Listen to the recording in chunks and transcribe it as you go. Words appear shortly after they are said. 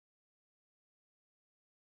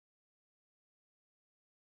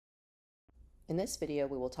In this video,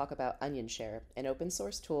 we will talk about OnionShare, an open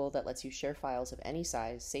source tool that lets you share files of any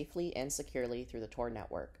size safely and securely through the Tor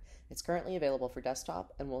network. It's currently available for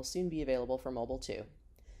desktop and will soon be available for mobile too.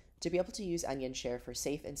 To be able to use OnionShare for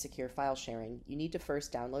safe and secure file sharing, you need to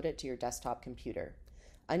first download it to your desktop computer.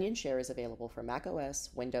 OnionShare is available for macOS,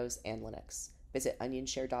 Windows, and Linux. Visit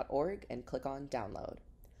onionshare.org and click on Download.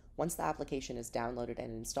 Once the application is downloaded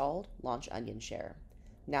and installed, launch OnionShare.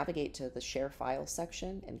 Navigate to the Share Files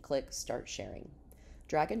section and click Start Sharing.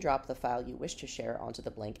 Drag and drop the file you wish to share onto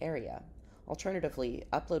the blank area. Alternatively,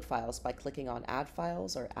 upload files by clicking on Add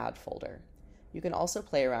Files or Add Folder. You can also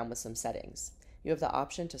play around with some settings. You have the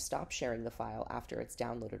option to stop sharing the file after it's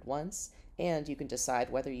downloaded once, and you can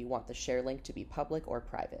decide whether you want the share link to be public or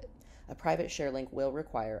private. A private share link will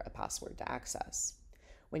require a password to access.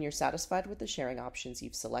 When you're satisfied with the sharing options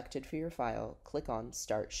you've selected for your file, click on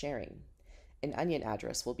Start Sharing. An Onion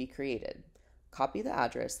address will be created. Copy the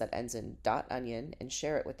address that ends in .onion and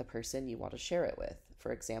share it with the person you want to share it with,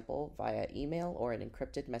 for example, via email or an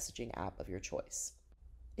encrypted messaging app of your choice.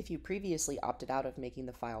 If you previously opted out of making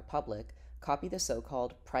the file public, copy the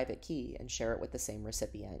so-called private key and share it with the same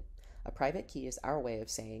recipient. A private key is our way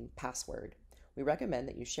of saying password. We recommend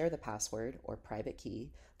that you share the password, or private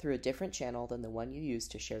key, through a different channel than the one you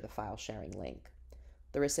used to share the file sharing link.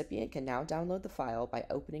 The recipient can now download the file by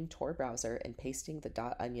opening Tor browser and pasting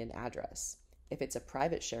the .onion address. If it's a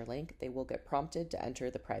private share link, they will get prompted to enter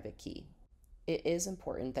the private key. It is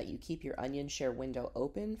important that you keep your OnionShare window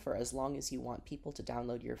open for as long as you want people to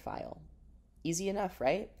download your file. Easy enough,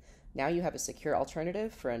 right? Now you have a secure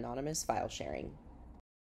alternative for anonymous file sharing.